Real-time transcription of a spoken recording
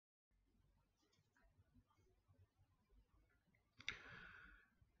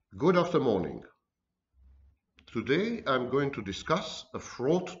Good after morning. Today I'm going to discuss a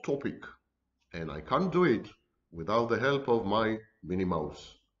fraught topic, and I can't do it without the help of my Minnie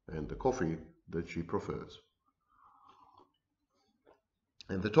Mouse and the coffee that she prefers.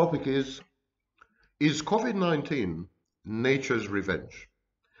 And the topic is COVID-19 nature's revenge?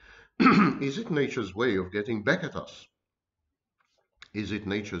 Is it nature's way of getting back at us? Is it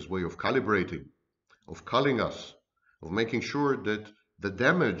nature's way of calibrating, of culling us, of making sure that the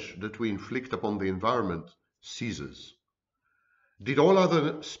damage that we inflict upon the environment ceases? Did all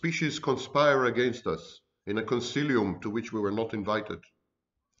other species conspire against us in a concilium to which we were not invited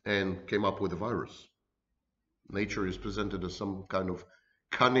and came up with a virus? Nature is presented as some kind of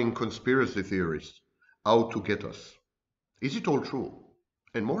cunning conspiracy theorist out to get us. Is it all true?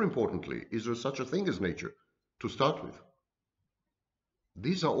 And more importantly, is there such a thing as nature to start with?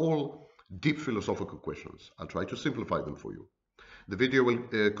 These are all deep philosophical questions. I'll try to simplify them for you. The video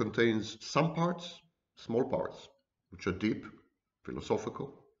contains some parts, small parts, which are deep,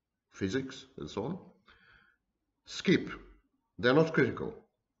 philosophical, physics, and so on. Skip. They're not critical.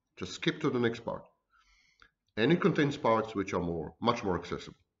 Just skip to the next part. And it contains parts which are much more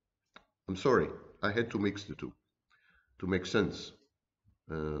accessible. I'm sorry, I had to mix the two to make sense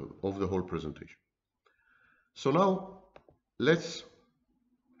of the whole presentation. So now, let's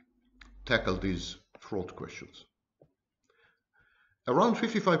tackle these fraught questions. Around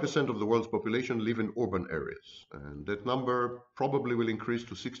 55% of the world's population live in urban areas, and that number probably will increase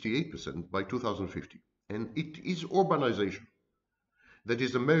to 68% by 2050. And it is urbanization that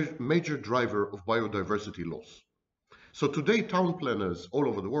is a major driver of biodiversity loss. So today, town planners all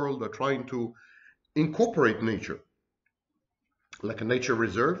over the world are trying to incorporate nature, like a nature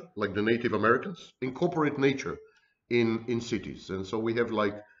reserve, like the Native Americans, incorporate nature in cities. And so we have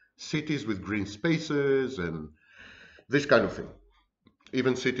like cities with green spaces and this kind of thing.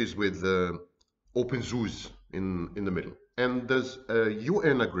 Even cities with open zoos in the middle. And there's a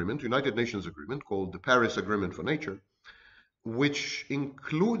UN agreement, United Nations agreement, called the Paris Agreement for Nature, which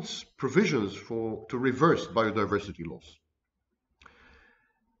includes provisions to reverse biodiversity loss.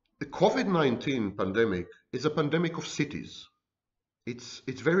 The COVID-19 pandemic is a pandemic of cities. It's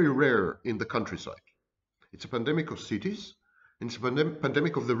very rare in the countryside. It's a pandemic of cities, and it's a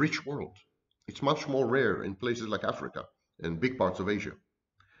pandemic of the rich world. It's much more rare in places like Africa and big parts of Asia.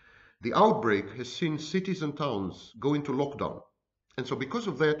 The outbreak has seen cities and towns go into lockdown. And so because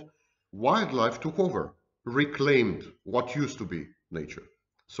of that, wildlife took over, reclaimed what used to be nature.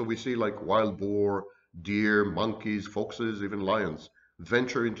 So we see like wild boar, deer, monkeys, foxes, even lions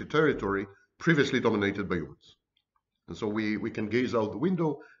venture into territory previously dominated by humans. And so we can gaze out the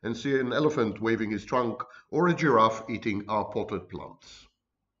window and see an elephant waving his trunk or a giraffe eating our potted plants.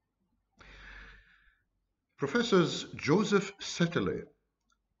 Professors Joseph Setele,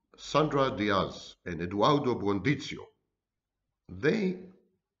 Sandra Diaz, and Eduardo Buondizio, they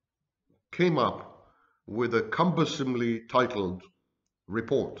came up with a cumbersomely titled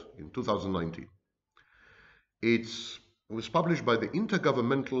report in 2019. It was published by the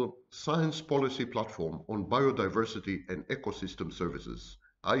Intergovernmental Science Policy Platform on Biodiversity and Ecosystem Services,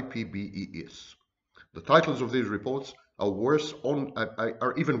 IPBES. The titles of these reports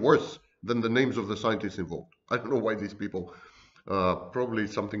are even worse than the names of the scientists involved. I don't know why these people, probably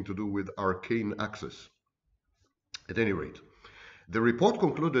something to do with arcane access. At any rate, the report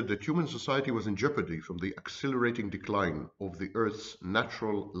concluded that human society was in jeopardy from the accelerating decline of the Earth's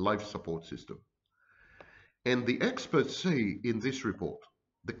natural life support system. And the experts say in this report,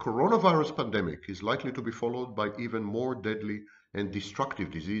 the coronavirus pandemic is likely to be followed by even more deadly and destructive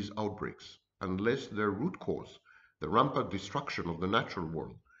disease outbreaks, unless their root cause, the rampant destruction of the natural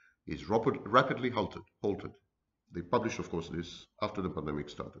world, is rapidly halted. They published, of course, this after the pandemic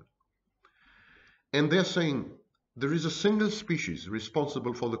started. And they're saying there is a single species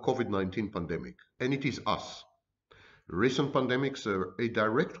responsible for the COVID-19 pandemic, and it is us. Recent pandemics are a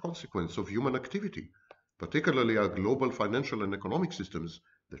direct consequence of human activity, particularly our global financial and economic systems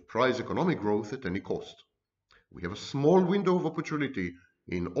that prize economic growth at any cost. We have a small window of opportunity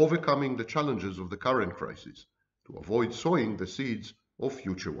in overcoming the challenges of the current crisis to avoid sowing the seeds of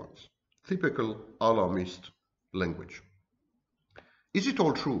future ones. Typical alarmist language. Is it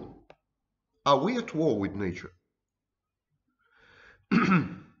all true? Are we at war with nature?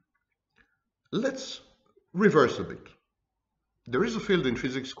 Let's reverse a bit. There is a field in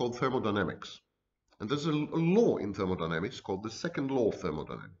physics called thermodynamics. And there's a law in thermodynamics called the second law of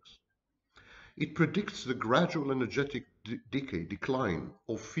thermodynamics. It predicts the gradual energetic decline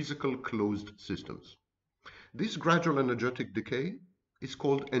of physical closed systems. This gradual energetic decay is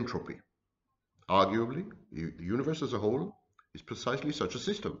called entropy. Arguably, the universe as a whole is precisely such a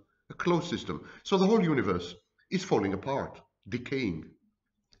system, a closed system. So the whole universe is falling apart, decaying,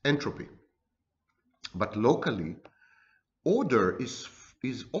 entropy. But locally, order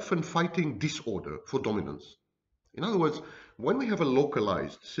is often fighting disorder for dominance. In other words, when we have a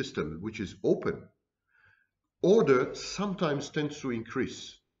localized system which is open, order sometimes tends to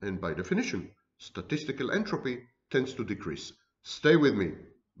increase, and by definition, statistical entropy tends to decrease. Stay with me.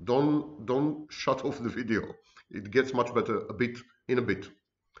 Don't shut off the video. It gets much better in a bit.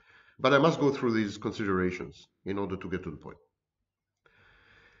 But I must go through these considerations in order to get to the point.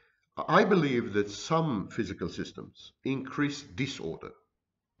 I believe that some physical systems increase disorder,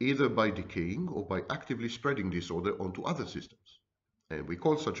 either by decaying or by actively spreading disorder onto other systems. And we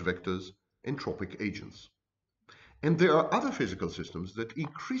call such vectors entropic agents. And there are other physical systems that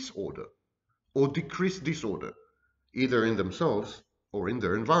increase order or decrease disorder, either in themselves or in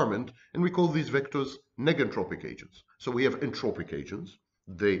their environment, and we call these vectors negentropic agents. So we have entropic agents,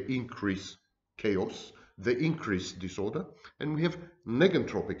 they increase chaos, they increase disorder, and we have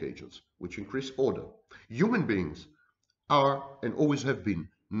negentropic agents, which increase order. Human beings are and always have been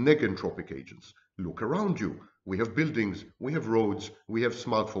negentropic agents. Look around you. We have buildings, we have roads, we have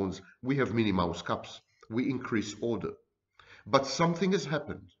smartphones, we have Minnie Mouse cups. We increase order. But something has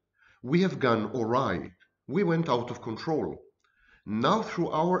happened. We have gone awry. We went out of control. Now,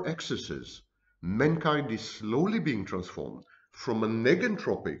 through our excesses, mankind is slowly being transformed from a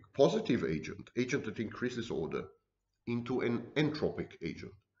negentropic, positive agent that increases order, into an entropic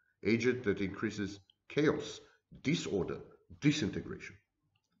agent that increases chaos, disorder, disintegration.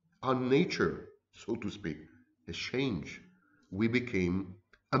 Our nature, so to speak, has changed. We became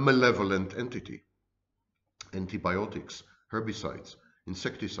a malevolent entity. Antibiotics, herbicides,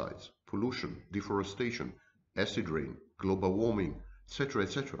 insecticides, pollution, deforestation, acid rain, global warming,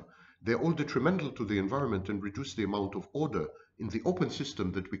 etc., they're all detrimental to the environment and reduce the amount of order in the open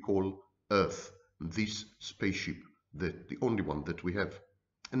system that we call Earth, this spaceship, the only one that we have.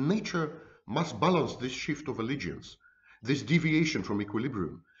 And nature must balance this shift of allegiance, this deviation from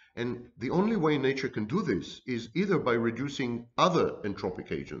equilibrium. And the only way nature can do this is either by reducing other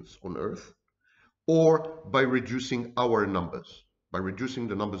entropic agents on Earth, or by reducing our numbers, by reducing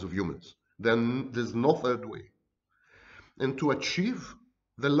the numbers of humans. Then there's no third way. And to achieve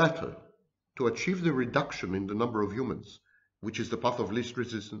the latter, to achieve the reduction in the number of humans, which is the path of least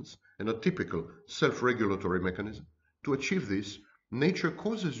resistance and a typical self-regulatory mechanism, to achieve this, nature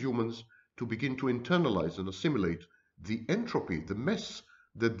causes humans to begin to internalize and assimilate the entropy, the mess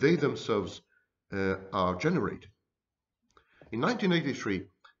that they themselves are generating. In 1983,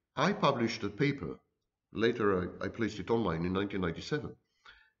 I published a paper, later I placed it online in 1997,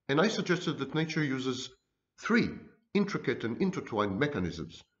 and I suggested that nature uses three intricate and intertwined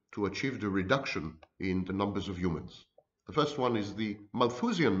mechanisms to achieve the reduction in the numbers of humans. The first one is the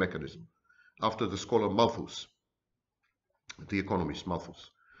Malthusian mechanism, after the scholar Malthus, the economist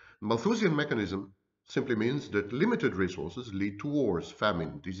Malthus. Malthusian mechanism simply means that limited resources lead to wars,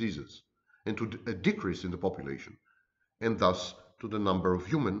 famine, diseases, and to a decrease in the population, and thus to the number of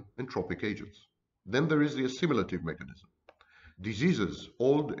human entropic agents. Then there is the assimilative mechanism. Diseases,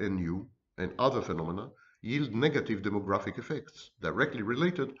 old and new, and other phenomena yield negative demographic effects directly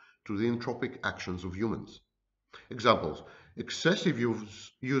related to the entropic actions of humans. Examples: excessive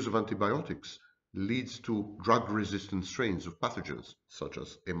use of antibiotics leads to drug-resistant strains of pathogens such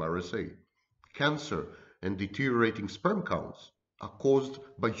as MRSA. Cancer and deteriorating sperm counts are caused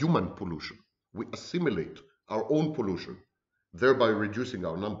by human pollution. We assimilate our own pollution, thereby reducing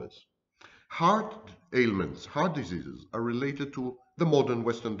our numbers. Heart ailments, heart diseases, are related to the modern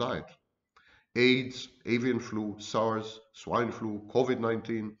Western diet. AIDS, avian flu, SARS, swine flu,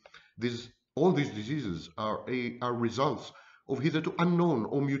 COVID-19, all these diseases are results of hitherto unknown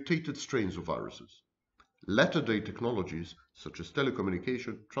or mutated strains of viruses. Latter-day technologies, such as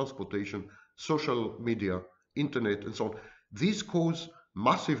telecommunication, transportation, social media, internet, and so on, these cause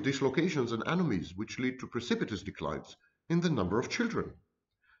massive dislocations and anomies which lead to precipitous declines in the number of children.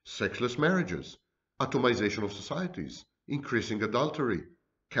 Sexless marriages, atomization of societies, increasing adultery,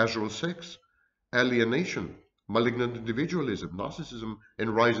 casual sex, alienation, malignant individualism, narcissism,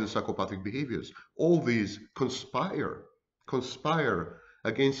 and rise in psychopathic behaviors. All these conspire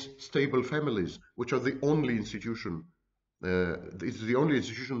against stable families, which are the only institution, it's the only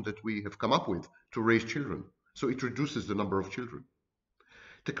institution that we have come up with to raise children. So it reduces the number of children.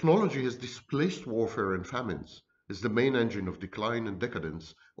 Technology has displaced warfare and famines as the main engine of decline and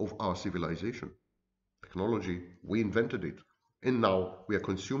decadence of our civilization. Technology, we invented it, and now we are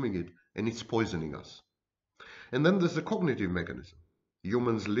consuming it, and it's poisoning us. And then there's the cognitive mechanism.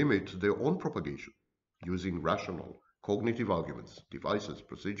 Humans limit their own propagation using rational, cognitive arguments, devices,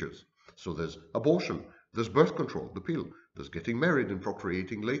 procedures. So there's abortion, there's birth control, the pill, there's getting married and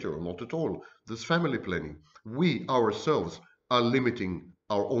procreating later or not at all, there's family planning. We ourselves are limiting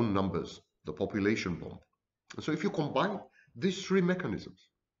our own numbers, the population bomb. And so if you combine these three mechanisms,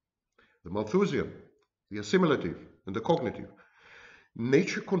 the Malthusian, the assimilative, and the cognitive,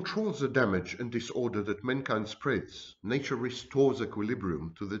 nature controls the damage and disorder that mankind spreads. Nature restores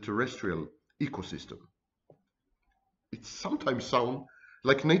equilibrium to the terrestrial ecosystem. It sometimes sounds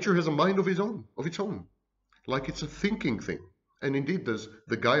like nature has a mind of its own, like it's a thinking thing. And indeed, there's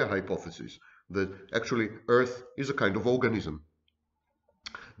the Gaia hypothesis that actually Earth is a kind of organism.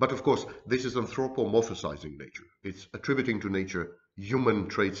 But of course, this is anthropomorphizing nature. It's attributing to nature human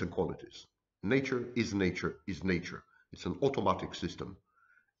traits and qualities. Nature is nature is nature. It's an automatic system.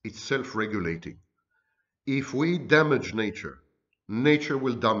 It's self-regulating. If we damage nature, nature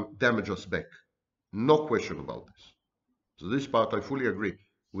will damage us back. No question about this. So this part I fully agree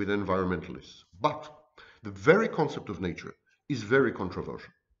with environmentalists. But the very concept of nature is very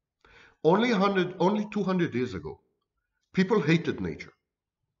controversial. Only 200 years ago, people hated nature.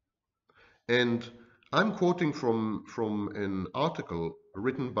 And I'm quoting from an article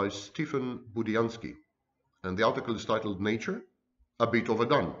written by Stephen Budiansky. And the article is titled Nature, a Bit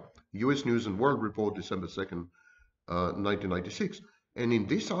Overdone. US News and World Report, December 2nd, 1996. And in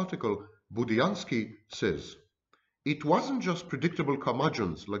this article, Budiansky says, it wasn't just predictable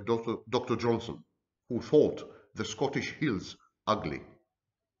curmudgeons like Dr. Johnson, who thought the Scottish hills ugly.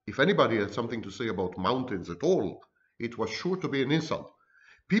 If anybody had something to say about mountains at all, it was sure to be an insult.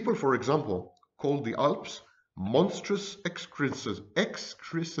 People, for example, called the Alps monstrous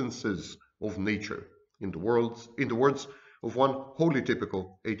excrescences of nature, in the words of one wholly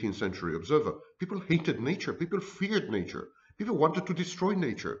typical 18th century observer. People hated nature, people feared nature, people wanted to destroy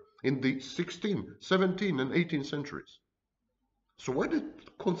nature in the 16th, 17th, and 18th centuries. So where did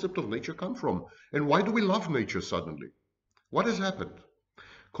the concept of nature come from? And why do we love nature suddenly? What has happened?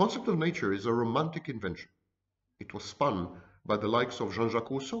 Concept of nature is a romantic invention. It was spun by the likes of Jean-Jacques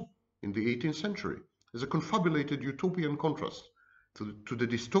Rousseau in the 18th century as a confabulated utopian contrast to the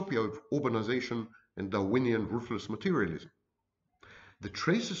dystopia of urbanization and Darwinian ruthless materialism. The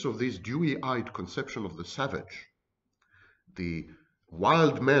traces of this dewy-eyed conception of the savage, the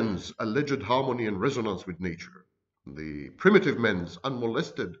wild man's alleged harmony and resonance with nature, the primitive man's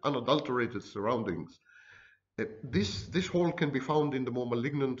unmolested, unadulterated surroundings, this whole can be found in the more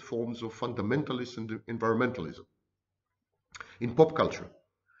malignant forms of fundamentalism and environmentalism in pop culture.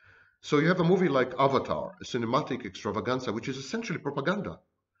 So you have a movie like Avatar, a cinematic extravaganza, which is essentially propaganda.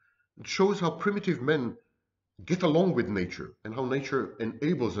 It shows how primitive men get along with nature and how nature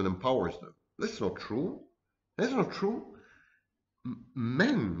enables and empowers them. That's not true. That's not true.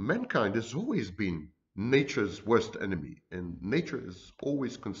 Mankind has always been nature's worst enemy, and nature has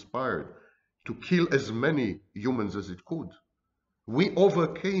always conspired to kill as many humans as it could. We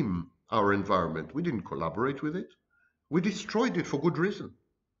overcame our environment. We didn't collaborate with it. We destroyed it for good reason.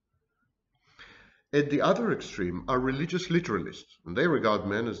 At the other extreme are religious literalists, and they regard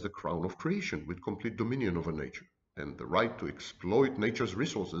man as the crown of creation with complete dominion over nature and the right to exploit nature's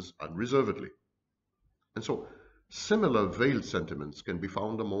resources unreservedly. And so similar veiled sentiments can be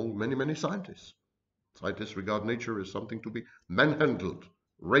found among many, many scientists. Scientists regard nature as something to be manhandled,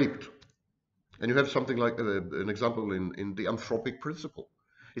 raped. And you have something like an example in the anthropic principle.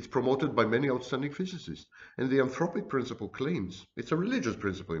 It's promoted by many outstanding physicists. And the anthropic principle claims, it's a religious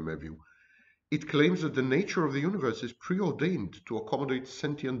principle in my view, it claims that the nature of the universe is preordained to accommodate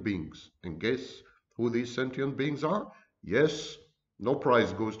sentient beings. And guess who these sentient beings are? Yes, no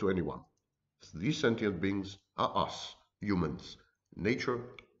prize goes to anyone. These sentient beings are us, humans. Nature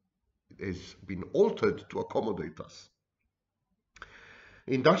has been altered to accommodate us.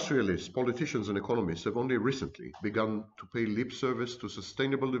 Industrialists, politicians, and economists have only recently begun to pay lip service to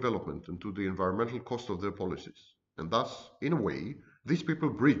sustainable development and to the environmental cost of their policies. And thus, in a way, these people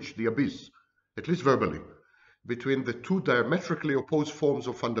bridge the abyss, at least verbally, between the two diametrically opposed forms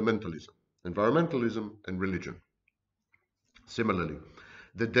of fundamentalism, environmentalism and religion. Similarly,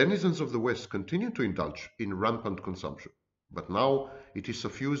 the denizens of the West continue to indulge in rampant consumption, but now it is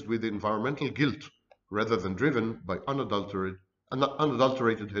suffused with environmental guilt rather than driven by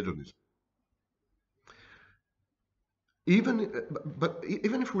unadulterated hedonism.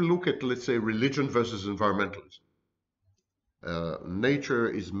 Even if we look at, let's say, religion versus environmentalism, nature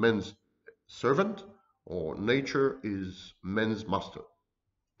is men's servant or nature is men's master.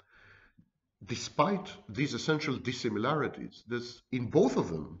 Despite these essential dissimilarities, in both of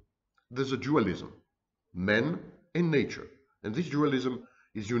them, there's a dualism, men and nature. And this dualism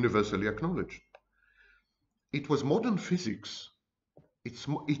is universally acknowledged. It was modern physics,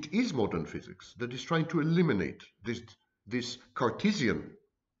 it is modern physics that is trying to eliminate this Cartesian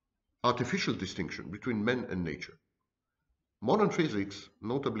artificial distinction between men and nature. Modern physics,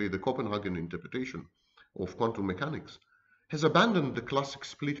 notably the Copenhagen interpretation of quantum mechanics, has abandoned the classic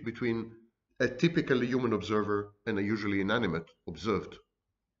split between a typically human observer and a usually inanimate observed.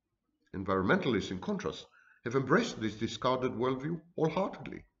 Environmentalists, in contrast, have embraced this discarded worldview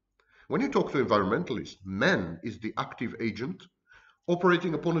wholeheartedly. When you talk to environmentalists, man is the active agent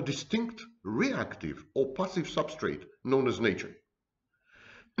operating upon a distinct reactive or passive substrate known as nature.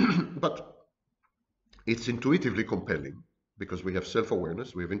 But it's intuitively compelling because we have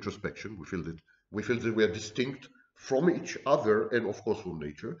self-awareness, we have introspection, we feel that we are distinct from each other and of course from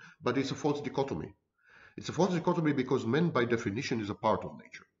nature, but it's a false dichotomy. It's a false dichotomy because man by definition is a part of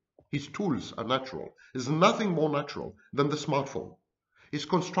nature. His tools are natural. There's nothing more natural than the smartphone. His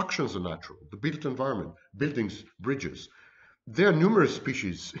constructions are natural, the built environment, buildings, bridges. There are numerous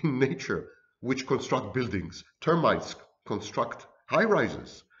species in nature which construct buildings. Termites construct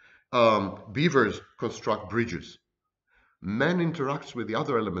high-rises. Beavers construct bridges. Man interacts with the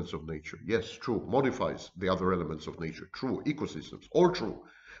other elements of nature. Yes, true. Modifies the other elements of nature. True. Ecosystems. All true.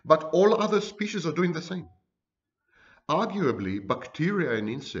 But all other species are doing the same. Arguably, bacteria and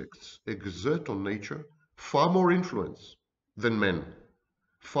insects exert on nature far more influence than men.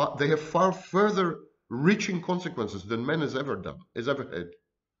 They have far further reaching consequences than man has ever had.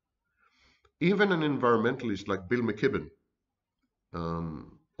 Even an environmentalist like Bill McKibben,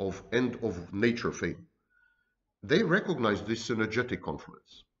 of End of Nature fame, they recognize this synergetic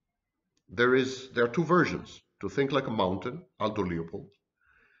confluence. There are two versions: to think like a mountain, Aldo Leopold,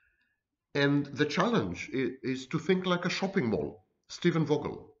 and the challenge is to think like a shopping mall, Stephen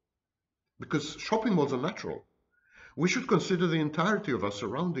Vogel, because shopping malls are natural. We should consider the entirety of our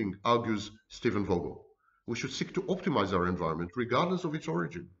surrounding, argues Stephen Vogel. We should seek to optimize our environment regardless of its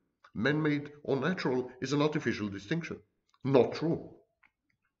origin. Man-made or natural is an artificial distinction. Not true.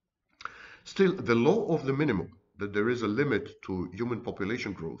 Still, the law of the minimum, that there is a limit to human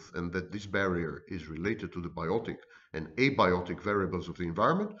population growth and that this barrier is related to the biotic and abiotic variables of the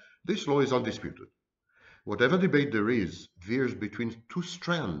environment, this law is undisputed. Whatever debate there is veers between two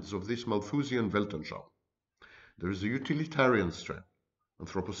strands of this Malthusian Weltanschauung. There is a utilitarian strand,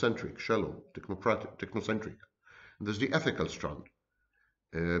 anthropocentric, shallow, technocentric. And there's the ethical strand,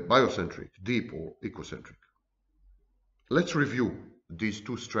 biocentric, deep, or ecocentric. Let's review these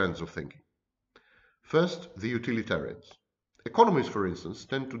two strands of thinking. First, the utilitarians. Economists, for instance,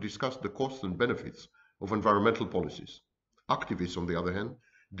 tend to discuss the costs and benefits of environmental policies. Activists, on the other hand,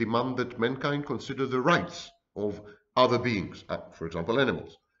 demand that mankind consider the rights of other beings, for example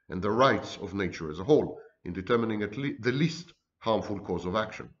animals, and the rights of nature as a whole, in determining the least harmful course of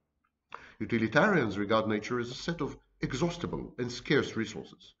action. Utilitarians regard nature as a set of exhaustible and scarce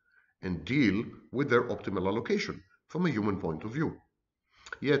resources, and deal with their optimal allocation from a human point of view.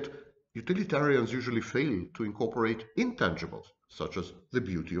 Yet, utilitarians usually fail to incorporate intangibles, such as the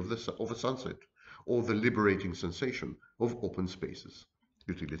beauty of a sunset, or the liberating sensation of open spaces.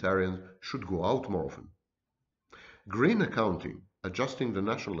 Utilitarians should go out more often. Green accounting, adjusting the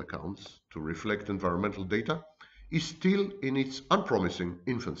national accounts to reflect environmental data, is still in its unpromising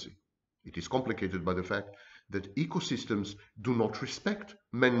infancy. It is complicated by the fact that ecosystems do not respect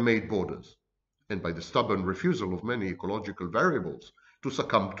man-made borders, and by the stubborn refusal of many ecological variables to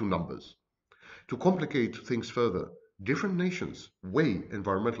succumb to numbers. To complicate things further, different nations weigh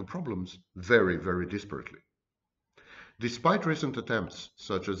environmental problems very, very disparately. Despite recent attempts,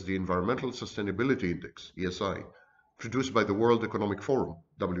 such as the Environmental Sustainability Index, ESI, produced by the World Economic Forum,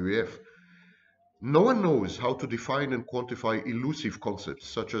 WEF, no one knows how to define and quantify elusive concepts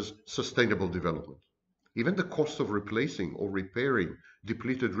such as sustainable development. Even the cost of replacing or repairing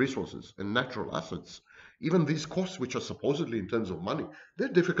depleted resources and natural assets, even these costs which are supposedly in terms of money, they're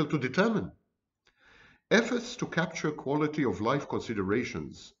difficult to determine. Efforts to capture quality of life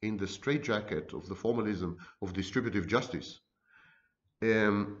considerations in the straitjacket of the formalism of distributive justice,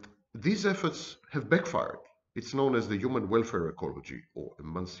 these efforts have backfired. It's known as the human welfare ecology or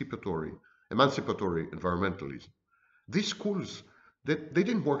emancipatory environmentalism. These schools, they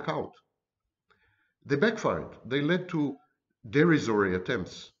didn't work out. They backfired. They led to derisory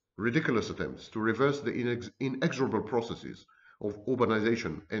attempts, ridiculous attempts to reverse the inexorable processes of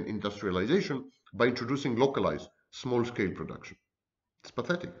urbanization and industrialization by introducing localized, small-scale production. It's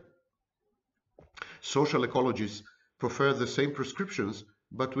pathetic. Social ecologists prefer the same prescriptions,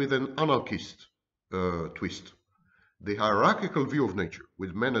 but with an anarchist twist. The hierarchical view of nature,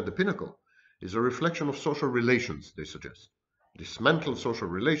 with man at the pinnacle, is a reflection of social relations, they suggest. Dismantle social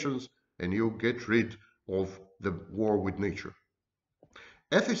relations and you get rid of the war with nature.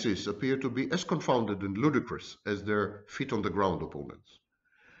 Ethicists appear to be as confounded and ludicrous as their feet-on-the-ground opponents.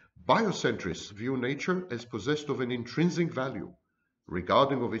 Biocentrists view nature as possessed of an intrinsic value,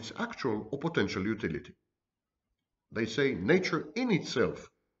 regarding of its actual or potential utility. They say nature in itself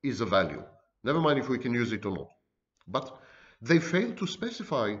is a value, never mind if we can use it or not. But they fail to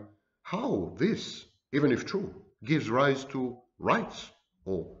specify how this, even if true, gives rise to rights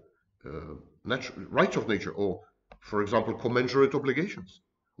or rights of nature or, for example, commensurate obligations.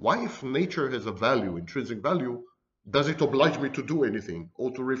 Why, if nature has a value, intrinsic value, does it oblige me to do anything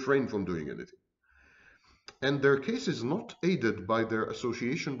or to refrain from doing anything? And their case is not aided by their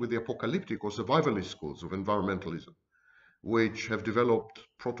association with the apocalyptic or survivalist schools of environmentalism, which have developed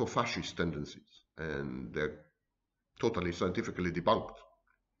proto-fascist tendencies, and they're totally scientifically debunked.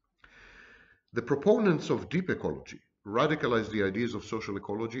 The proponents of deep ecology radicalize the ideas of social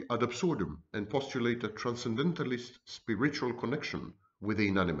ecology ad absurdum and postulate a transcendentalist spiritual connection with the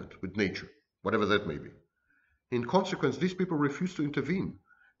inanimate, with nature, whatever that may be. In consequence, these people refuse to intervene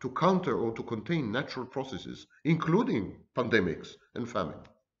to counter or to contain natural processes, including pandemics and famine.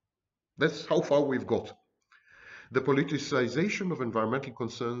 That's how far we've got. The politicization of environmental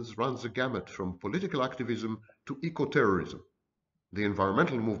concerns runs a gamut from political activism to eco-terrorism. The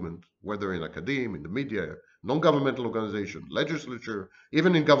environmental movement, whether in academia, in the media, non-governmental organization, legislature,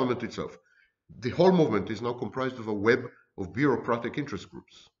 even in government itself, the whole movement is now comprised of a web of bureaucratic interest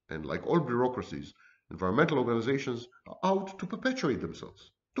groups. And like all bureaucracies, environmental organizations are out to perpetuate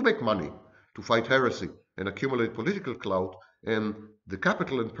themselves, to make money, to fight heresy and accumulate political clout and the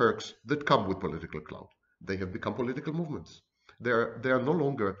capital and perks that come with political clout. They have become political movements. They are no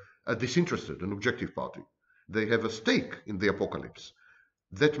longer a disinterested and objective party. They have a stake in the apocalypse.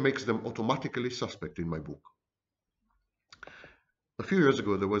 That makes them automatically suspect in my book. A few years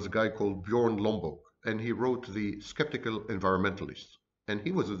ago, there was a guy called Bjorn Lomborg, and he wrote The Skeptical Environmentalist. And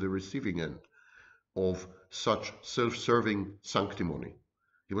he was at the receiving end of such self-serving sanctimony.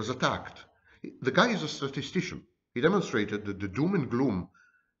 He was attacked. The guy is a statistician. He demonstrated that the doom and gloom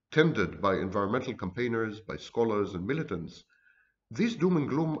tended by environmental campaigners, by scholars and militants, these doom and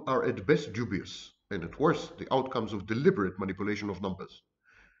gloom are at best dubious, and at worst the outcomes of deliberate manipulation of numbers.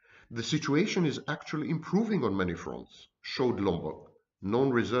 The situation is actually improving on many fronts, showed Lombok.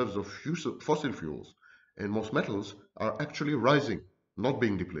 Known reserves of fossil fuels and most metals are actually rising, not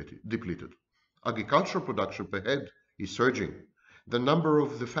being depleted. Agricultural production per head is surging. The number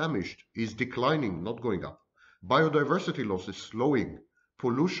of the famished is declining, not going up. Biodiversity loss is slowing.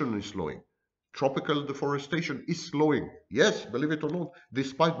 Pollution is slowing. Tropical deforestation is slowing. Yes, believe it or not,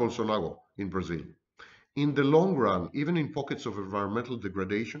 despite Bolsonaro in Brazil. In the long run, even in pockets of environmental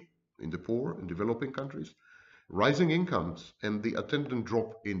degradation, in the poor and developing countries, rising incomes and the attendant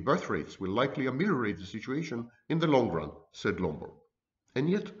drop in birth rates will likely ameliorate the situation in the long run, said Lombard. And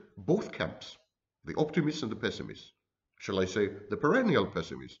yet, both camps, the optimists and the pessimists, shall I say the perennial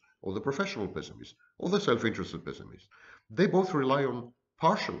pessimists, or the professional pessimists, or the self-interested pessimists, they both rely on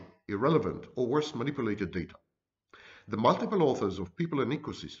partial, irrelevant, or worse, manipulated data. The multiple authors of People and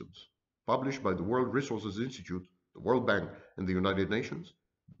Ecosystems, published by the World Resources Institute, the World Bank, and the United Nations,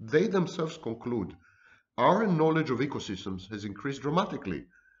 they themselves conclude our knowledge of ecosystems has increased dramatically,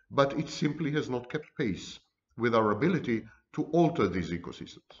 but it simply has not kept pace with our ability to alter these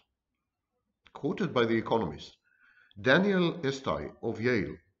ecosystems. Quoted by The Economist, Daniel Estey of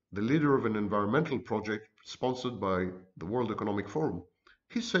Yale, the leader of an environmental project sponsored by the World Economic Forum,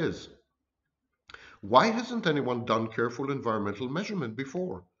 he says, "Why hasn't anyone done careful environmental measurement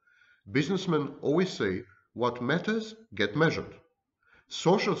before? Businessmen always say, what matters get measured.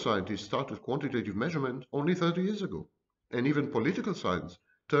 Social scientists started quantitative measurement only 30 years ago, and even political science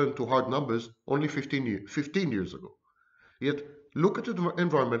turned to hard numbers only 15 years ago. Yet, look at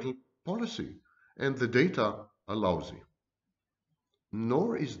environmental policy, and the data are lousy.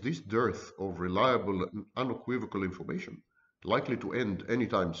 Nor is this dearth of reliable and unequivocal information likely to end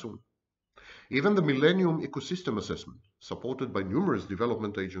anytime soon. Even the Millennium Ecosystem Assessment, supported by numerous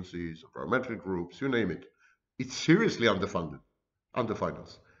development agencies, environmental groups, you name it, it's seriously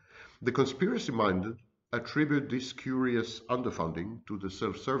underfinanced. The conspiracy-minded attribute this curious underfunding to the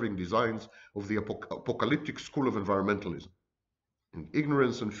self-serving designs of the apocalyptic school of environmentalism. And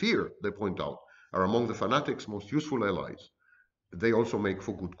ignorance and fear, they point out, are among the fanatics' most useful allies. They also make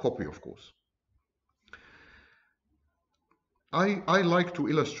for good copy, of course. I like to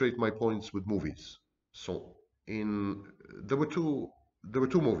illustrate my points with movies. So, there were two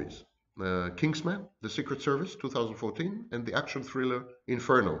movies. Kingsman, The Secret Service, 2014, and the action thriller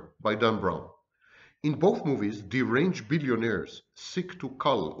Inferno by Dan Brown. In both movies, deranged billionaires seek to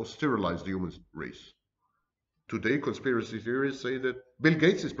cull or sterilize the human race. Today, conspiracy theories say that Bill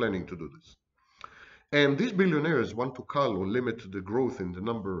Gates is planning to do this. And these billionaires want to cull or limit the growth in the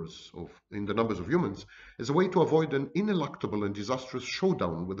numbers of humans as a way to avoid an ineluctable and disastrous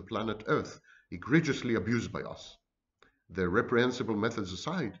showdown with the planet Earth, egregiously abused by us. Their reprehensible methods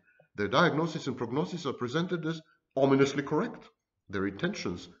aside, their diagnosis and prognosis are presented as ominously correct, their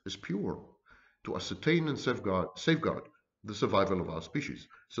intentions as pure, to ascertain and safeguard the survival of our species.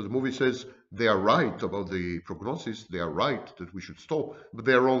 So the movie says they are right about the prognosis, they are right that we should stop, but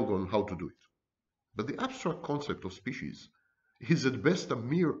they are wrong on how to do it. But the abstract concept of species is at best a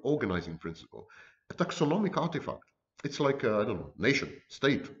mere organizing principle, a taxonomic artifact. It's like, I don't know, nation,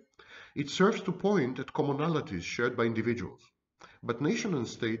 state. It serves to point at commonalities shared by individuals. But nation and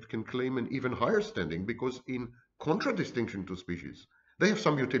state can claim an even higher standing because, in contradistinction to species, they have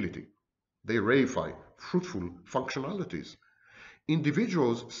some utility. They reify fruitful functionalities.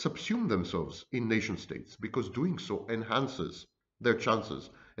 Individuals subsume themselves in nation states because doing so enhances their chances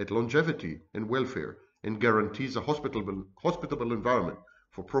at longevity and welfare and guarantees a hospitable environment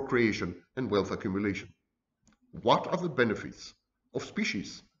for procreation and wealth accumulation. What are the benefits of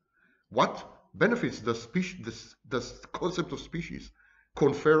species? What benefits does the concept of species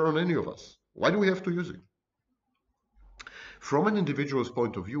confer on any of us? Why do we have to use it? From an individual's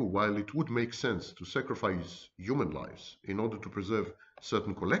point of view, while it would make sense to sacrifice human lives in order to preserve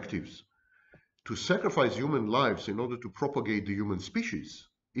certain collectives, to sacrifice human lives in order to propagate the human species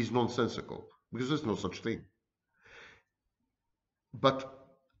is nonsensical, because there's no such thing. But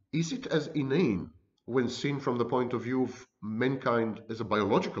is it as inane when seen from the point of view of mankind as a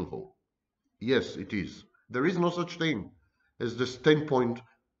biological whole? Yes, it is. There is no such thing as the standpoint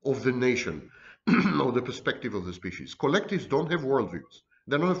of the nation or the perspective of the species. Collectives don't have worldviews.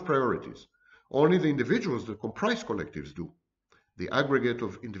 They don't have priorities. Only the individuals that comprise collectives do. The aggregate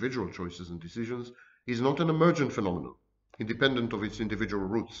of individual choices and decisions is not an emergent phenomenon, independent of its individual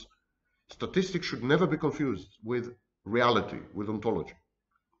roots. Statistics should never be confused with reality, with ontology.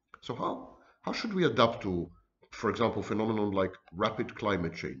 So how should we adapt to, for example, phenomenon like rapid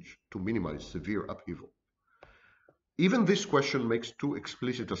climate change to minimize severe upheaval? Even this question makes two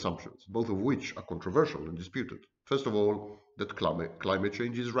explicit assumptions, both of which are controversial and disputed. First of all, that climate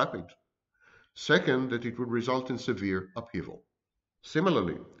change is rapid. Second, that it would result in severe upheaval.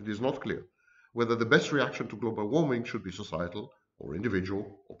 Similarly, it is not clear whether the best reaction to global warming should be societal or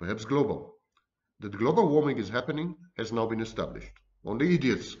individual or perhaps global. That global warming is happening has now been established. Only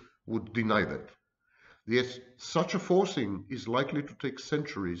idiots would deny that. Yet such a forcing is likely to take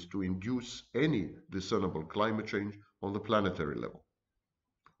centuries to induce any discernible climate change on the planetary level.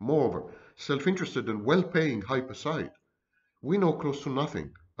 Moreover, self-interested and well-paying hype aside, we know close to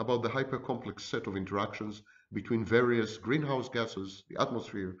nothing about the hyper-complex set of interactions between various greenhouse gases, the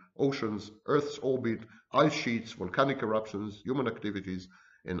atmosphere, oceans, Earth's orbit, ice sheets, volcanic eruptions, human activities,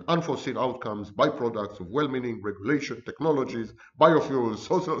 and unforeseen outcomes, byproducts of well-meaning regulation, technologies, biofuels,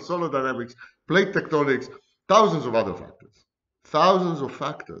 solar dynamics, plate tectonics, thousands of other factors. Thousands of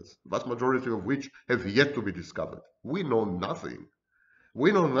factors, vast majority of which have yet to be discovered. We know nothing.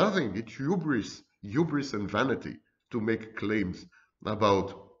 We know nothing. It's hubris and vanity to make claims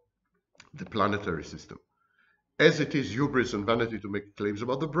about the planetary system, as it is hubris and vanity to make claims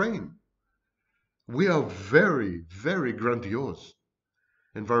about the brain. We are very, very grandiose.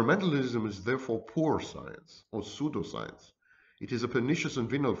 Environmentalism is therefore poor science or pseudoscience. It is a pernicious and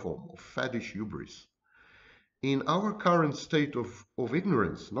venal form of faddish hubris. In our current state of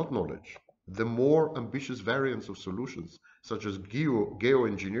ignorance, not knowledge, the more ambitious variants of solutions, such as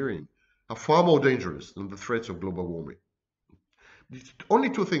geoengineering, are far more dangerous than the threats of global warming.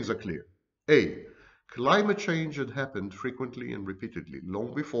 Only two things are clear. A, climate change had happened frequently and repeatedly,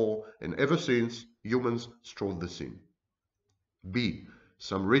 long before and ever since humans strode the scene. B,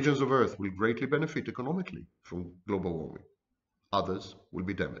 some regions of Earth will greatly benefit economically from global warming. Others will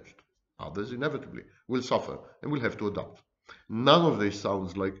be damaged. Others, inevitably, will suffer and will have to adapt. None of this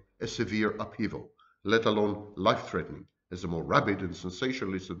sounds like a severe upheaval, let alone life-threatening, as the more rabid and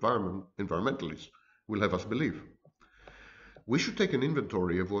sensationalist environmentalists will have us believe. We should take an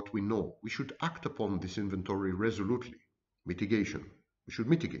inventory of what we know. We should act upon this inventory resolutely. Mitigation. We should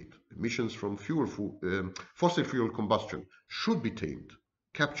mitigate. Emissions from fossil fuel combustion should be tamed,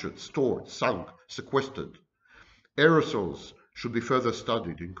 captured, stored, sunk, sequestered. Aerosols should be further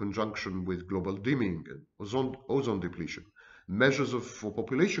studied in conjunction with global dimming and ozone depletion. Measures for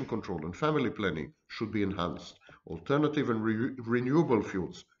population control and family planning should be enhanced. Alternative and renewable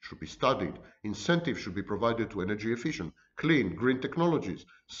fuels should be studied. Incentives should be provided to energy efficient, clean, green technologies.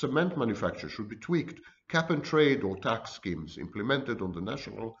 Cement manufacture should be tweaked. Cap and trade or tax schemes implemented on the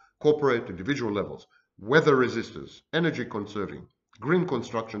national, corporate, individual levels. weather resistance, energy conserving, green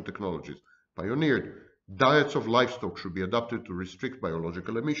construction technologies, pioneered. Diets of livestock should be adapted to restrict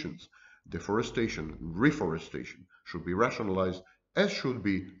biological emissions. Deforestation and reforestation should be rationalized, as should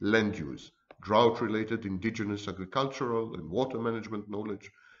be land use. Drought-related indigenous agricultural and water management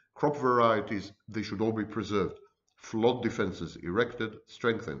knowledge, crop varieties, they should all be preserved. Flood defenses erected,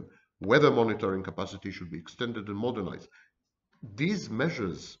 strengthened. Weather monitoring capacity should be extended and modernized. These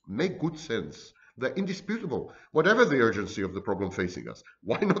measures make good sense. They're indisputable. Whatever the urgency of the problem facing us,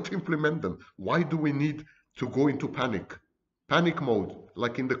 why not implement them? Why do we need to go into panic? Panic mode,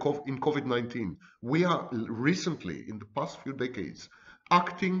 like in COVID-19. We are recently, in the past few decades,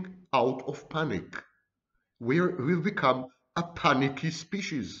 acting out of panic. We've become a panicky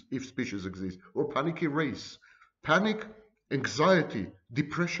species, if species exist, or panicky race. Panic, anxiety,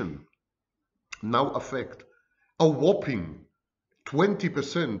 depression now affect a whopping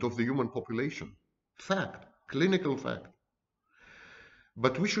 20% of the human population. Fact, clinical fact.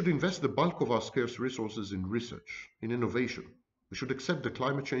 But we should invest the bulk of our scarce resources in research, in innovation. We should accept that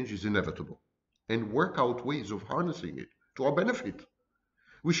climate change is inevitable and work out ways of harnessing it to our benefit.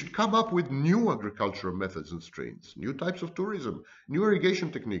 We should come up with new agricultural methods and strains, new types of tourism, new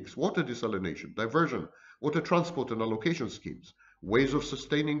irrigation techniques, water desalination, diversion, water transport and allocation schemes, ways of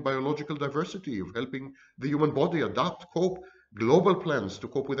sustaining biological diversity, of helping the human body adapt, cope, global plans to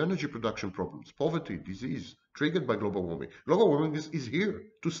cope with energy production problems, poverty, disease, triggered by global warming. Global warming is here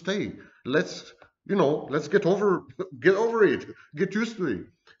to stay. Let's get over it, get used to it.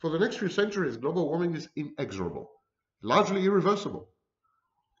 For the next few centuries, global warming is inexorable, largely irreversible.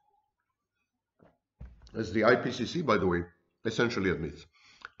 As the IPCC, by the way, essentially admits.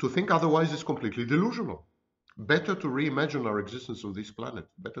 To think otherwise is completely delusional. Better to reimagine our existence on this planet,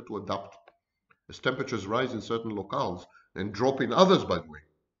 better to adapt as temperatures rise in certain locales and drop in others, by the way.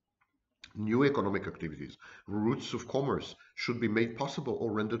 New economic activities, routes of commerce should be made possible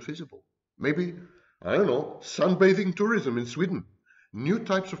or rendered feasible. Maybe, I don't know, sunbathing tourism in Sweden. New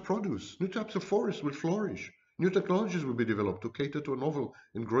types of produce, new types of forests will flourish. New technologies will be developed to cater to a novel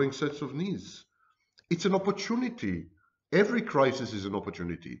and growing sets of needs. It's an opportunity. Every crisis is an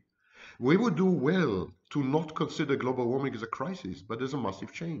opportunity. We would do well to not consider global warming as a crisis, but as a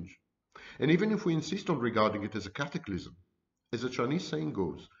massive change. And even if we insist on regarding it as a cataclysm, as the Chinese saying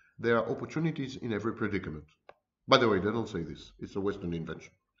goes, there are opportunities in every predicament. By the way, they don't say this. It's a Western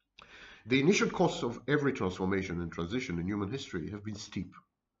invention. The initial costs of every transformation and transition in human history have been steep.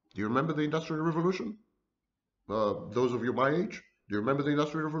 Do you remember the Industrial Revolution? Those of you my age, do you remember the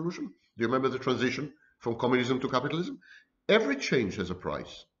Industrial Revolution? Do you remember the transition from communism to capitalism? Every change has a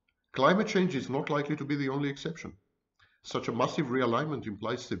price. Climate change is not likely to be the only exception. Such a massive realignment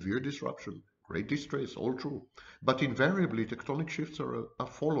implies severe disruption, great distress, all true. But invariably, tectonic shifts are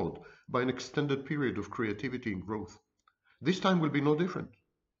followed by an extended period of creativity and growth. This time will be no different.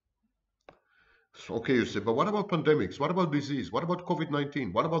 So, okay, you say, but what about pandemics? What about disease? What about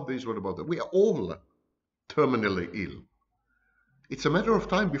COVID-19? What about this? What about that? We are all terminally ill. It's a matter of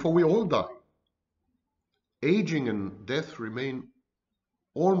time before we all die. Aging and death remain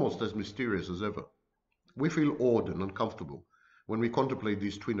almost as mysterious as ever. We feel awed and uncomfortable when we contemplate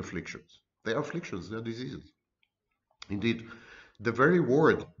these twin afflictions. They are afflictions, they are diseases. Indeed, the very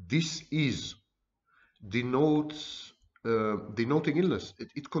word "dis-ease" denotes denoting illness.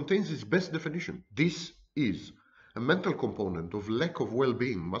 It contains its best definition. This is a mental component of lack of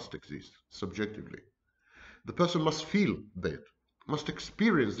well-being must exist subjectively. The person must feel bad, must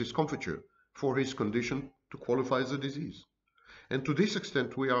experience discomfiture for his condition to qualify as a disease. And to this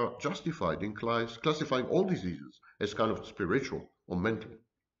extent, we are justified in classifying all diseases as kind of spiritual or mental.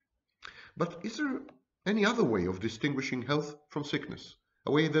 But is there any other way of distinguishing health from sickness?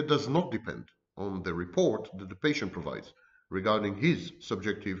 A way that does not depend on the report that the patient provides regarding his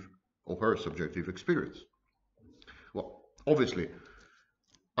subjective or her subjective experience? Well, obviously,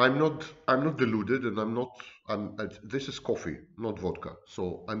 I'm not deluded, and this is coffee, not vodka,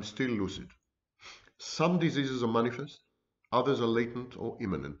 so I'm still lucid. Some diseases are manifest, others are latent or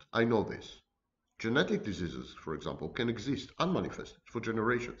imminent. I know this. Genetic diseases, for example, can exist unmanifested for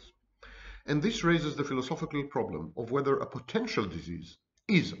generations. And this raises the philosophical problem of whether a potential disease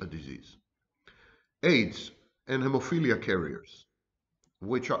is a disease. AIDS and hemophilia carriers,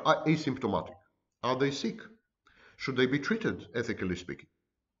 which are asymptomatic, are they sick? Should they be treated, ethically speaking?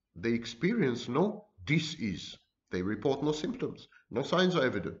 They experience no dis-ease. They report no symptoms. No signs are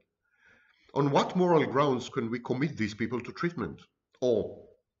evident. On what moral grounds can we commit these people to treatment or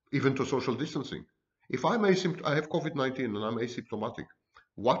even to social distancing? If I have COVID-19 and I'm asymptomatic,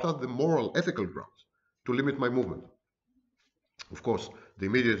 what are the moral, ethical grounds to limit my movement? Of course, the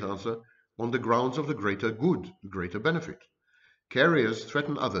immediate answer, on the grounds of the greater good, the greater benefit. Carriers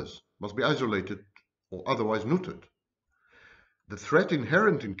threaten others, must be isolated or otherwise neutered. The threat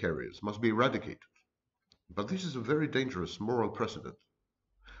inherent in carriers must be eradicated. But this is a very dangerous moral precedent.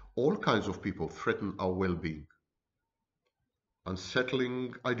 All kinds of people threaten our well-being.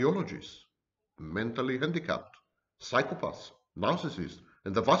 Unsettling ideologies, mentally handicapped, psychopaths, narcissists,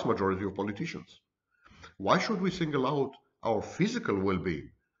 and the vast majority of politicians. Why should we single out our physical well-being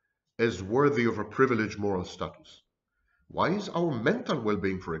as worthy of a privileged moral status? Why is our mental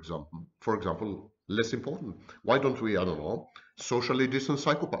well-being, for example, less important? Why don't we, I don't know, socially distance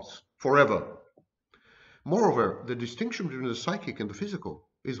psychopaths forever? Moreover, the distinction between the psychic and the physical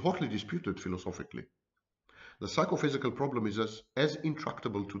is hotly disputed philosophically. The psychophysical problem is as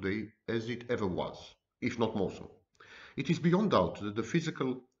intractable today as it ever was, if not more so. It is beyond doubt that the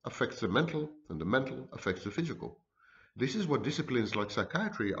physical affects the mental and the mental affects the physical. This is what disciplines like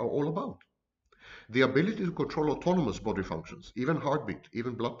psychiatry are all about. The ability to control autonomous body functions, even heartbeat,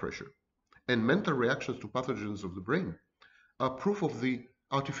 even blood pressure, and mental reactions to pathogens of the brain are proof of the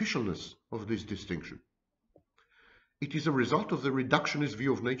artificialness of this distinction. It is a result of the reductionist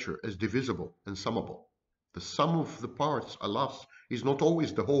view of nature as divisible and summable. The sum of the parts, alas, is not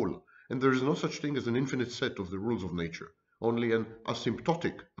always the whole, and there is no such thing as an infinite set of the rules of nature, only an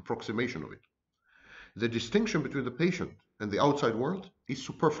asymptotic approximation of it. The distinction between the patient and the outside world is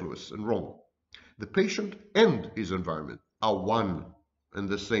superfluous and wrong. The patient and his environment are one and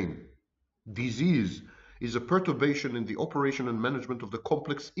the same. Disease is a perturbation in the operation and management of the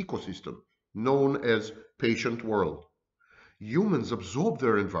complex ecosystem known as patient world. Humans absorb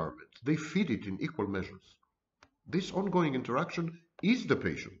their environment, they feed it in equal measures. This ongoing interaction is the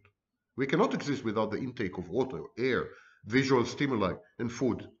patient. We cannot exist without the intake of water, air, visual stimuli, and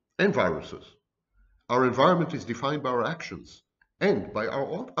food, and viruses. Our environment is defined by our actions and by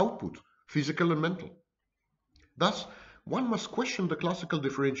our output, physical and mental. Thus, one must question the classical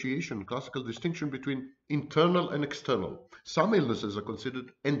differentiation, classical distinction between internal and external. Some illnesses are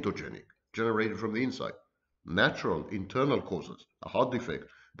considered endogenic, generated from the inside. Natural, internal causes, a heart defect,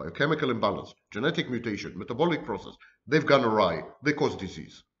 biochemical imbalance, genetic mutation, metabolic process, they've gone awry, they cause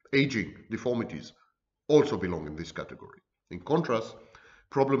disease. Aging, deformities also belong in this category. In contrast,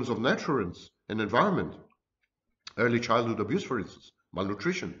 problems of nurturance and environment, early childhood abuse, for instance,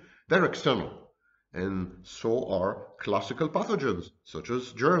 malnutrition, they're external. And so are classical pathogens, such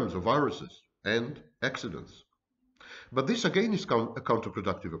as germs or viruses, and accidents. But this again is a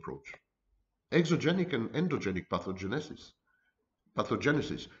counterproductive approach. Exogenic and endogenic pathogenesis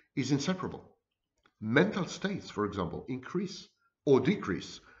is inseparable. Mental states, for example, increase or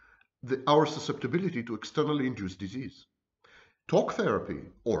decrease our susceptibility to externally induced disease. Talk therapy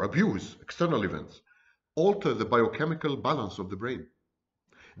or abuse, external events, alter the biochemical balance of the brain.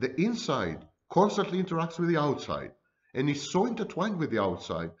 The inside constantly interacts with the outside and is so intertwined with the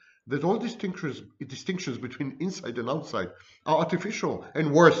outside that all distinctions between inside and outside are artificial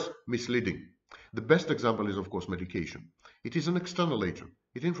and worse, misleading. The best example is, of course, medication. It is an external agent.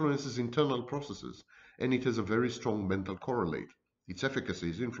 It influences internal processes, and it has a very strong mental correlate. Its efficacy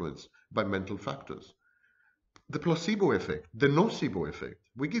is influenced by mental factors. The placebo effect, the nocebo effect.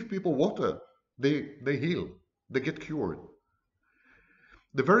 We give people water, they heal, they get cured.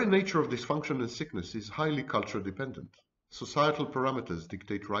 The very nature of dysfunction and sickness is highly culture dependent. Societal parameters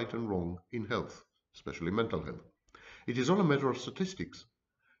dictate right and wrong in health, especially mental health. It is all a matter of statistics.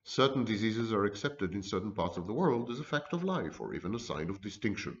 Certain diseases are accepted in certain parts of the world as a fact of life or even a sign of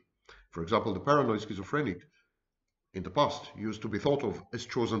distinction. For example, the paranoid schizophrenic in the past used to be thought of as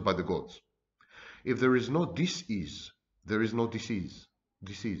chosen by the gods. If there is no dis-ease, there is no disease.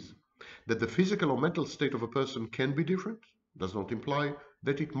 That the physical or mental state of a person can be different does not imply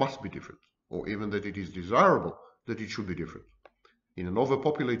that it must be different, or even that it is desirable that it should be different. In an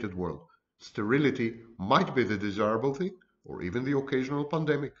overpopulated world, sterility might be the desirable thing, or even the occasional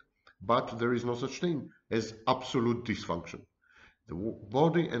pandemic, but there is no such thing as absolute dysfunction. The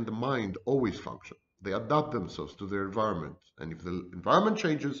body and the mind always function. They adapt themselves to their environment, and if the environment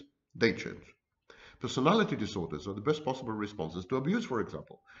changes, they change. Personality disorders are the best possible responses to abuse, for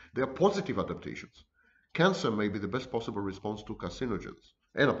example. They are positive adaptations. Cancer may be the best possible response to carcinogens,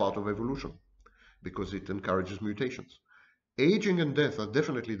 and a part of evolution, because it encourages mutations. Aging and death are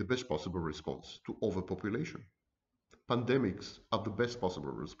definitely the best possible response to overpopulation. Pandemics are the best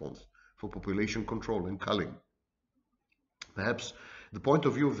possible response for population control and culling. Perhaps the point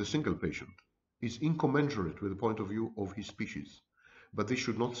of view of the single patient is incommensurate with the point of view of his species, but this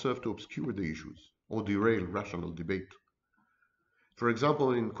should not serve to obscure the issues or derail rational debate. For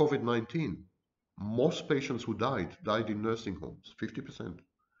example, in COVID-19, most patients who died in nursing homes, 50%.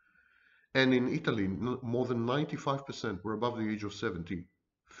 And in Italy, more than 95% were above the age of 70,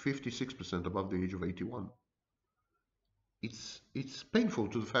 56% above the age of 81. It's painful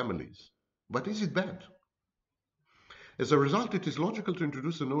to the families, but is it bad? As a result, it is logical to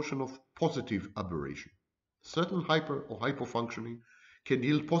introduce the notion of positive aberration. Certain hyper or hypofunctioning can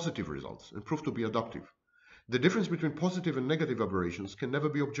yield positive results and prove to be adaptive. The difference between positive and negative aberrations can never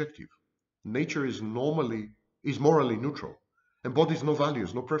be objective. Nature is morally neutral, embodies no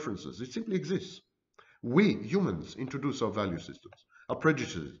values, no preferences. It simply exists. We, humans, introduce our value systems, our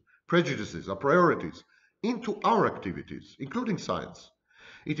prejudices, our priorities into our activities, including science.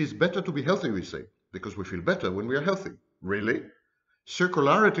 It is better to be healthy, we say, because we feel better when we are healthy. Really?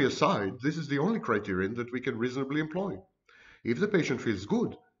 Circularity aside, this is the only criterion that we can reasonably employ. If the patient feels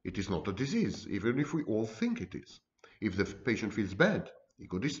good, it is not a disease, even if we all think it is. If the patient feels bad,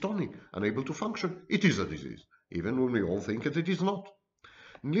 ego dystonic, unable to function, it is a disease, even when we all think that it is not.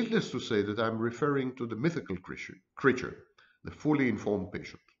 Needless to say that I am referring to the mythical creature, the fully informed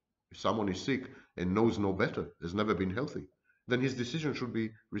patient. If someone is sick and knows no better, has never been healthy, then his decision should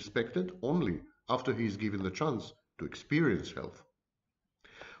be respected only after he is given the chance to experience health.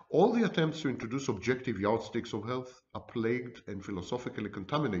 All the attempts to introduce objective yardsticks of health are plagued and philosophically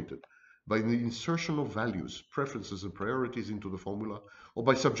contaminated by the insertion of values, preferences, and priorities into the formula, or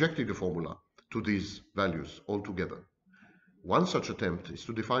by subjecting the formula to these values altogether. One such attempt is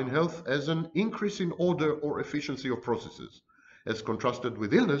to define health as an increase in order or efficiency of processes, as contrasted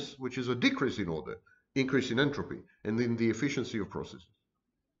with illness, which is a decrease in order, increase in entropy, and in the efficiency of processes.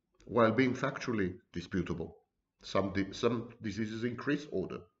 While being factually disputable, some diseases increase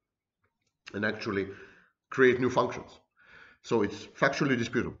order and actually create new functions. So it's factually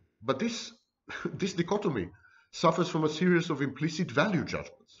disputable. But this dichotomy suffers from a series of implicit value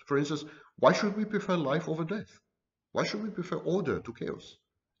judgments. For instance, why should we prefer life over death? Why should we prefer order to chaos,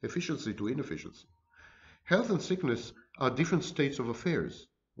 efficiency to inefficiency? Health and sickness are different states of affairs.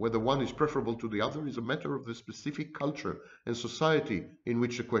 Whether one is preferable to the other is a matter of the specific culture and society in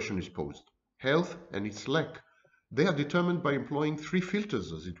which the question is posed. Health and its lack, they are determined by employing three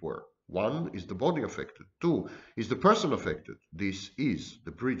filters, as it were. One is the body affected. Two is the person affected. This is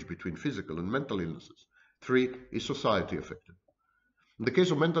the bridge between physical and mental illnesses. Three is society affected. In the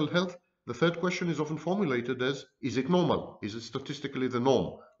case of mental health, the third question is often formulated as, is it normal? Is it statistically the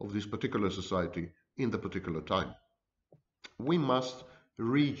norm of this particular society in the particular time? We must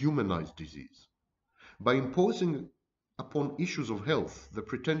rehumanize disease. By imposing upon issues of health the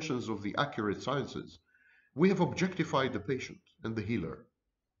pretensions of the accurate sciences, we have objectified the patient and the healer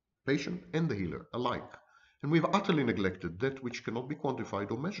alike, and we have utterly neglected that which cannot be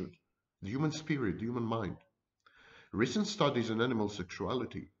quantified or measured, the human spirit, the human mind. Recent studies in animal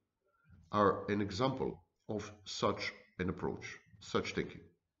sexuality are an example of such an approach, such thinking.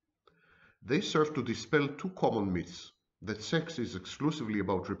 They serve to dispel two common myths, that sex is exclusively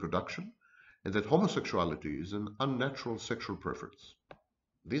about reproduction and that homosexuality is an unnatural sexual preference.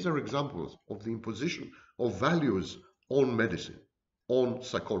 These are examples of the imposition of values on medicine, on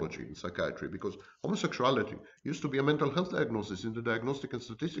psychology and psychiatry, because homosexuality used to be a mental health diagnosis in the Diagnostic and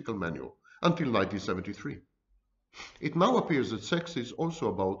Statistical Manual until 1973. It now appears that sex is also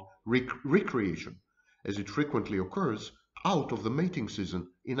about recreation, as it frequently occurs out of the mating season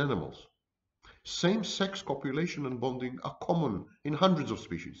in animals. Same-sex copulation and bonding are common in hundreds of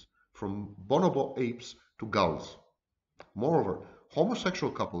species, from bonobo apes to gulls. Moreover,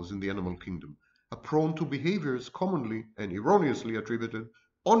 homosexual couples in the animal kingdom are prone to behaviors commonly and erroneously attributed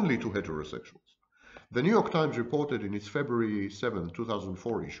only to heterosexuals. The New York Times reported in its February 7,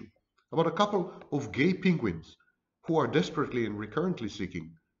 2004 issue about a couple of gay penguins who are desperately and recurrently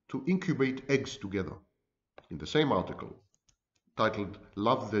seeking to incubate eggs together. In the same article, titled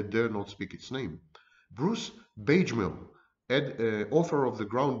Love That Dare Not Speak Its Name, Bruce Bagemill, author of the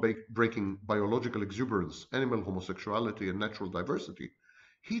groundbreaking Biological Exuberance, Animal Homosexuality and Natural Diversity,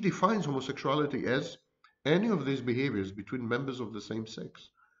 he defines homosexuality as any of these behaviors between members of the same sex,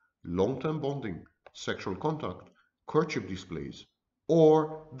 long-term bonding, sexual contact, courtship displays,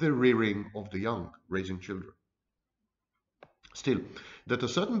 or the rearing of the young, raising children. Still, that a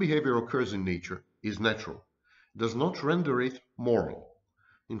certain behavior occurs in nature is natural, does not render it moral.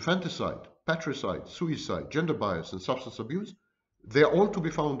 Infanticide, patricide, suicide, gender bias, and substance abuse, they are all to be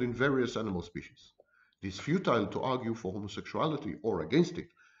found in various animal species. It is futile to argue for homosexuality or against it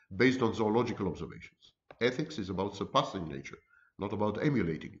based on zoological observations. Ethics is about surpassing nature, not about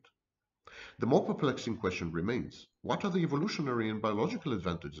emulating it. The more perplexing question remains, what are the evolutionary and biological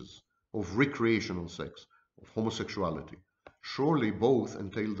advantages of recreational sex, of homosexuality? Surely both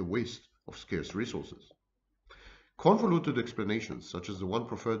entail the waste of scarce resources. Convoluted explanations, such as the one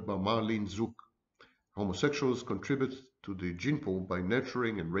preferred by Marlene Zuk, homosexuals contribute to the gene pool by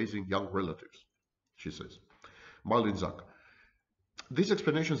nurturing and raising young relatives, she says. Marlene Zuk. These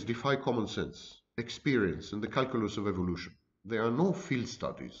explanations defy common sense, experience, and the calculus of evolution. There are no field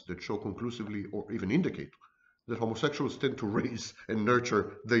studies that show conclusively or even indicate that homosexuals tend to raise and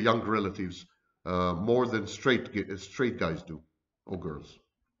nurture their young relatives more than straight guys do, or girls.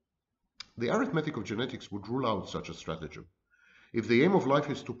 The arithmetic of genetics would rule out such a stratagem. If the aim of life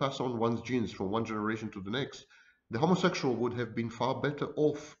is to pass on one's genes from one generation to the next, the homosexual would have been far better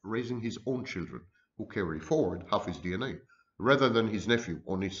off raising his own children, who carry forward half his DNA, rather than his nephew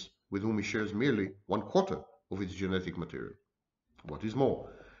or niece, with whom he shares merely 1/4 of his genetic material. What is more,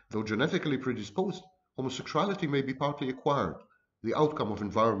 though genetically predisposed, homosexuality may be partly acquired, the outcome of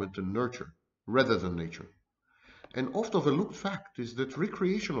environment and nurture, rather than nature. An oft overlooked fact is that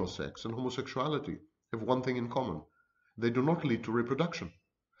recreational sex and homosexuality have one thing in common. They do not lead to reproduction.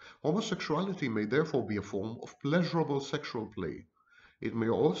 Homosexuality may therefore be a form of pleasurable sexual play. It may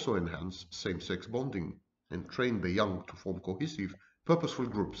also enhance same-sex bonding and train the young to form cohesive, purposeful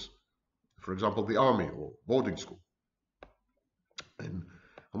groups, for example, the army or boarding school. And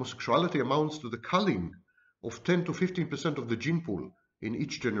homosexuality amounts to the culling of 10 to 15% of the gene pool in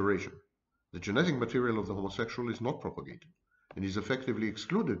each generation. The genetic material of the homosexual is not propagated and is effectively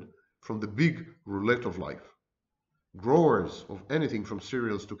excluded from the big roulette of life. Growers of anything from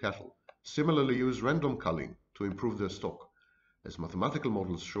cereals to cattle similarly use random culling to improve their stock. As mathematical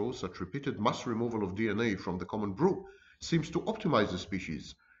models show, such repeated mass removal of DNA from the common brew seems to optimize the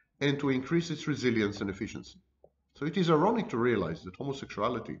species and to increase its resilience and efficiency. So it is ironic to realize that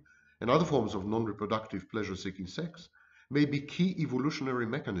homosexuality and other forms of non-reproductive pleasure-seeking sex may be key evolutionary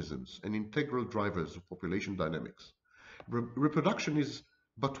mechanisms and integral drivers of population dynamics. Reproduction is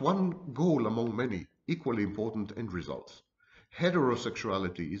but one goal among many equally important end results.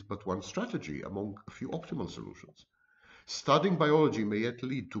 Heterosexuality is but one strategy among a few optimal solutions. Studying biology may yet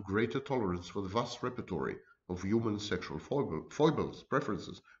lead to greater tolerance for the vast repertoire of human sexual foibles,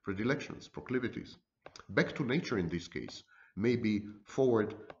 preferences, predilections, proclivities. Back to nature in this case may be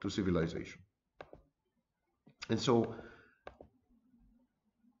forward to civilization. And so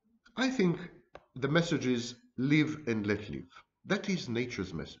I think the message is live and let live. That is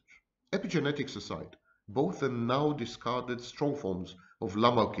nature's message. Epigenetics aside, both the now discarded strong forms of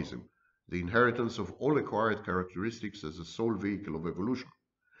Lamarckism, the inheritance of all acquired characteristics as a sole vehicle of evolution,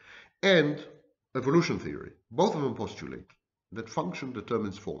 and evolution theory, both of them postulate that function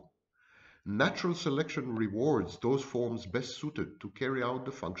determines form. Natural selection rewards those forms best suited to carry out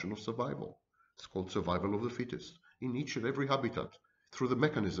the function of survival. It's called survival of the fittest in each and every habitat through the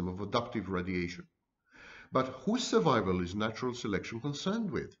mechanism of adaptive radiation. But whose survival is natural selection concerned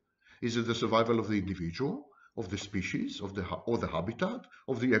with? Is it the survival of the individual, of the species, or the habitat,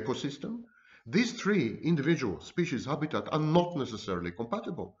 of the ecosystem? These three, individual, species, habitat, are not necessarily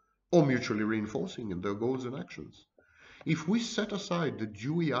compatible or mutually reinforcing in their goals and actions. If we set aside the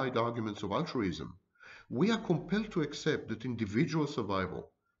dewy-eyed arguments of altruism, we are compelled to accept that individual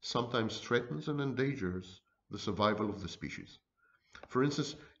survival sometimes threatens and endangers the survival of the species. For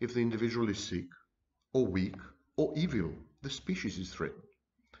instance, if the individual is sick, or weak, or evil, the species is threatened.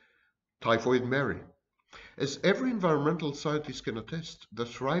 Typhoid Mary. As every environmental scientist can attest, the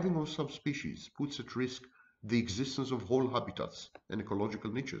thriving of some species puts at risk the existence of whole habitats and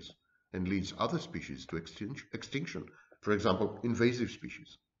ecological niches, and leads other species to extinction, for example, invasive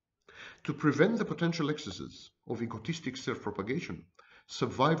species. To prevent the potential excesses of egotistic self-propagation,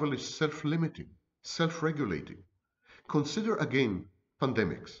 survival is self-limiting, self-regulating. Consider again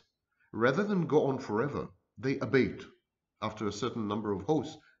pandemics. Rather than go on forever, they abate after a certain number of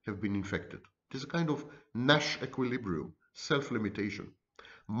hosts have been infected. It is a kind of Nash equilibrium, self-limitation.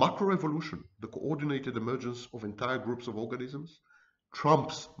 Macroevolution, the coordinated emergence of entire groups of organisms,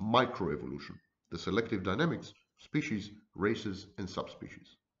 trumps microevolution, the selective dynamics, species, races, and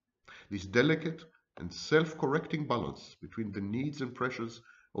subspecies. This delicate and self-correcting balance between the needs and pressures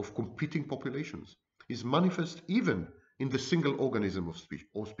of competing populations is manifest even in the single organism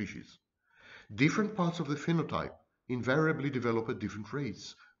or species. Different parts of the phenotype invariably develop at different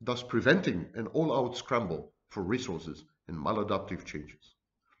rates, thus preventing an all-out scramble for resources and maladaptive changes.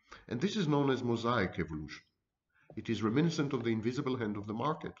 And this is known as mosaic evolution. It is reminiscent of the invisible hand of the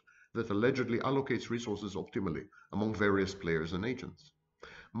market that allegedly allocates resources optimally among various players and agents.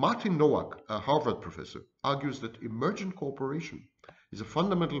 Martin Nowak, a Harvard professor, argues that emergent cooperation is a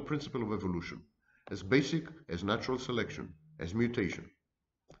fundamental principle of evolution, as basic as natural selection, as mutation.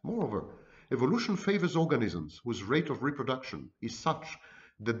 Moreover, evolution favors organisms whose rate of reproduction is such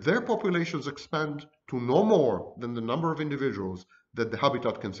that their populations expand to no more than the number of individuals that the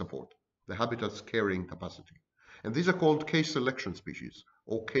habitat can support, the habitat's carrying capacity. And these are called case selection species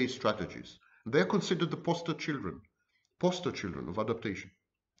or case strategies. They're considered the poster children of adaptation.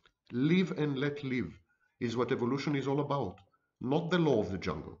 Live and let live is what evolution is all about, not the law of the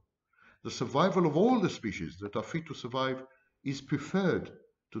jungle. The survival of all the species that are fit to survive is preferred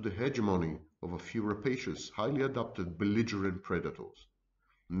to the hegemony of a few rapacious, highly adapted, belligerent predators.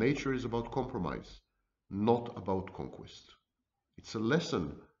 Nature is about compromise, not about conquest. It's a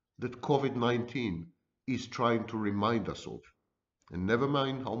lesson that COVID-19 is trying to remind us of. And never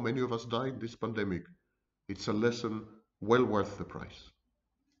mind how many of us died in this pandemic, it's a lesson well worth the price.